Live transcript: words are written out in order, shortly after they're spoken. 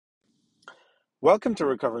Welcome to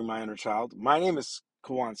Recovering My Inner Child. My name is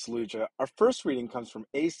Kawan Saluja. Our first reading comes from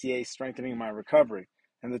ACA Strengthening My Recovery,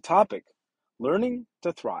 and the topic, Learning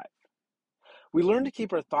to Thrive. We learn to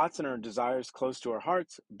keep our thoughts and our desires close to our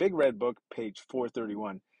hearts. Big Red Book, page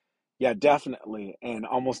 431. Yeah, definitely. And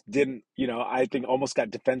almost didn't, I think almost got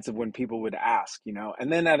defensive when people would ask,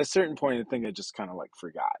 and then at a certain point, I think I just kind of like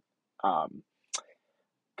forgot. Um,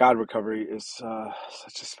 God recovery is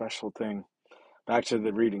such a special thing. Back to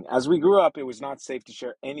the reading. As we grew up, it was not safe to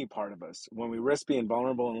share any part of us. When we risked being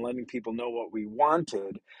vulnerable and letting people know what we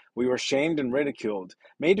wanted, we were shamed and ridiculed,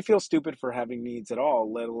 made to feel stupid for having needs at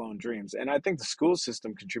all, let alone dreams. And I think the school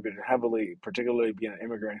system contributed heavily, particularly being an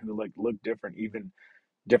immigrant who like looked different, even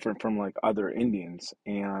different from like other Indians.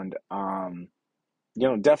 And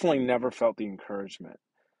definitely never felt the encouragement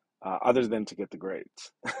other than to get the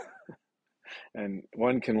grades. And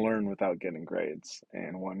one can learn without getting grades,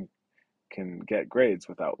 and one can get grades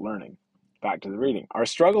without learning. Back to the reading. Our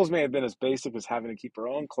struggles may have been as basic as having to keep our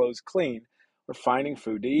own clothes clean or finding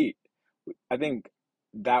food to eat. I think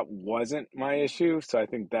that wasn't my issue. So I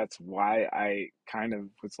think that's why I kind of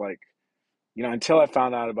was like, until I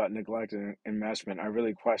found out about neglect and enmeshment, I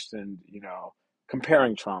really questioned,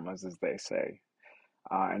 comparing traumas, as they say.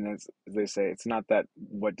 And as they say, it's not that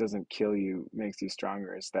what doesn't kill you makes you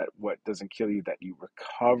stronger. It's that what doesn't kill you that you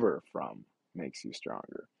recover from makes you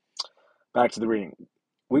stronger. Back to the reading.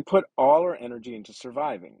 We put all our energy into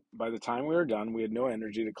surviving. By the time we were done, we had no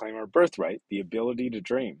energy to claim our birthright, the ability to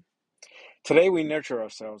dream. Today, we nurture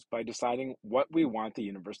ourselves by deciding what we want the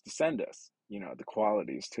universe to send us, the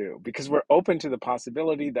qualities too, because we're open to the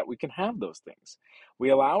possibility that we can have those things. We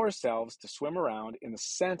allow ourselves to swim around in the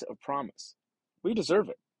scent of promise. We deserve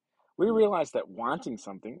it. We realize that wanting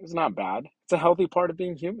something is not bad, it's a healthy part of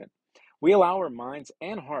being human. We allow our minds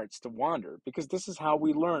and hearts to wander because this is how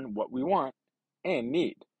we learn what we want and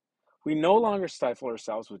need. We no longer stifle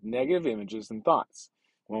ourselves with negative images and thoughts.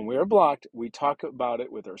 When we are blocked, we talk about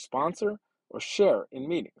it with our sponsor or share in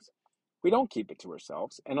meetings. We don't keep it to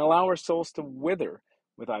ourselves and allow our souls to wither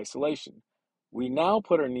with isolation. We now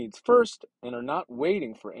put our needs first and are not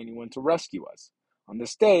waiting for anyone to rescue us. On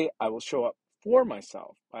this day, I will show up for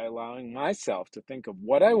myself by allowing myself to think of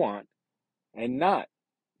what I want and not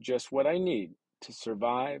just what I need to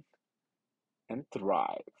survive and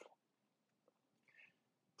thrive.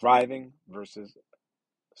 Thriving versus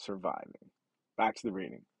surviving. Back to the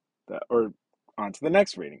reading, or on to the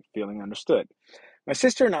next reading, feeling understood. My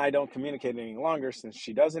sister and I don't communicate any longer since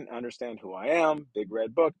she doesn't understand who I am. Big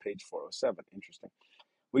Red Book, page 407. Interesting.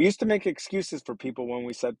 We used to make excuses for people when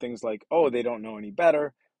we said things like, oh, they don't know any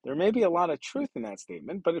better. There may be a lot of truth in that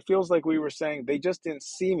statement, but it feels like we were saying they just didn't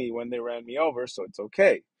see me when they ran me over, so it's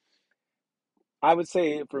okay. I would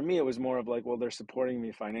say for me, it was more of like, well, they're supporting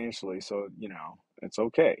me financially, so, it's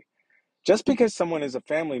okay. Just because someone is a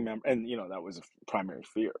family member, and that was a primary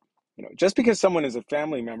fear. Just because someone is a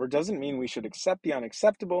family member doesn't mean we should accept the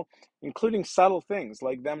unacceptable, including subtle things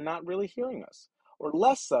like them not really hearing us, or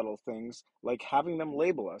less subtle things like having them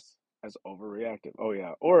label us as overreactive. Oh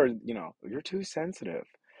yeah, or you're too sensitive.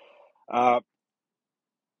 Uh,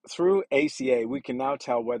 Through ACA, we can now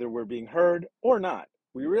tell whether we're being heard or not.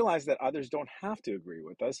 We realize that others don't have to agree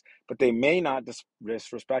with us, but they may not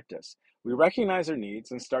disrespect us. We recognize our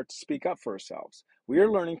needs and start to speak up for ourselves. We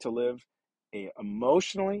are learning to live a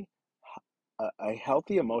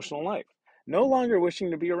healthy emotional life, no longer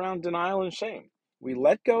wishing to be around denial and shame. We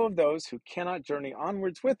let go of those who cannot journey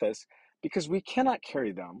onwards with us because we cannot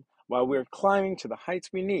carry them while we're climbing to the heights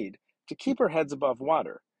we need to keep our heads above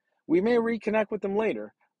water. We may reconnect with them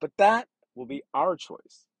later, but that will be our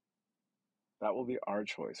choice. That will be our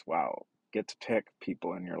choice. Wow. Get to pick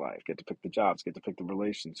people in your life, get to pick the jobs, get to pick the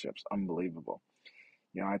relationships. Unbelievable.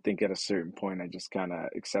 I think at a certain point, I just kind of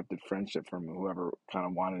accepted friendship from whoever kind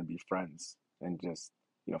of wanted to be friends and just,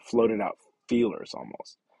 floated out feelers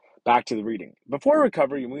almost. Back to the reading. Before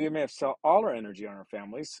recovery, we may have spent all our energy on our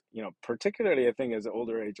families, particularly I think as an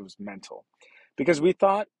older age, it was mental because we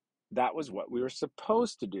thought that was what we were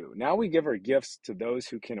supposed to do. Now we give our gifts to those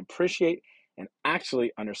who can appreciate and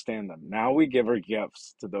actually understand them. Now we give our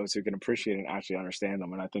gifts to those who can appreciate and actually understand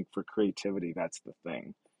them. And I think for creativity, that's the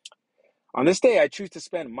thing. On this day, I choose to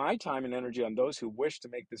spend my time and energy on those who wish to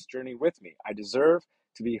make this journey with me. I deserve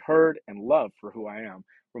to be heard and loved for who I am.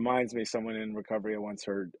 Reminds me, someone in recovery, I once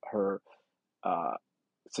heard her uh,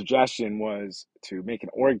 suggestion was to make an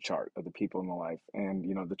org chart of the people in the life, and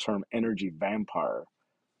the term energy vampire,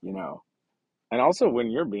 you know, and also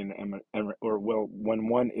when you're being when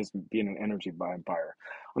one is being an energy vampire.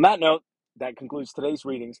 On that note, that concludes today's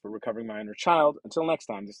readings for Recovering My Inner Child. Until next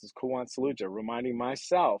time, this is Kuwan Saluja reminding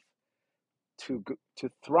myself to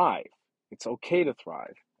thrive It's okay to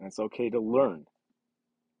thrive, and it's okay to learn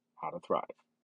how to thrive.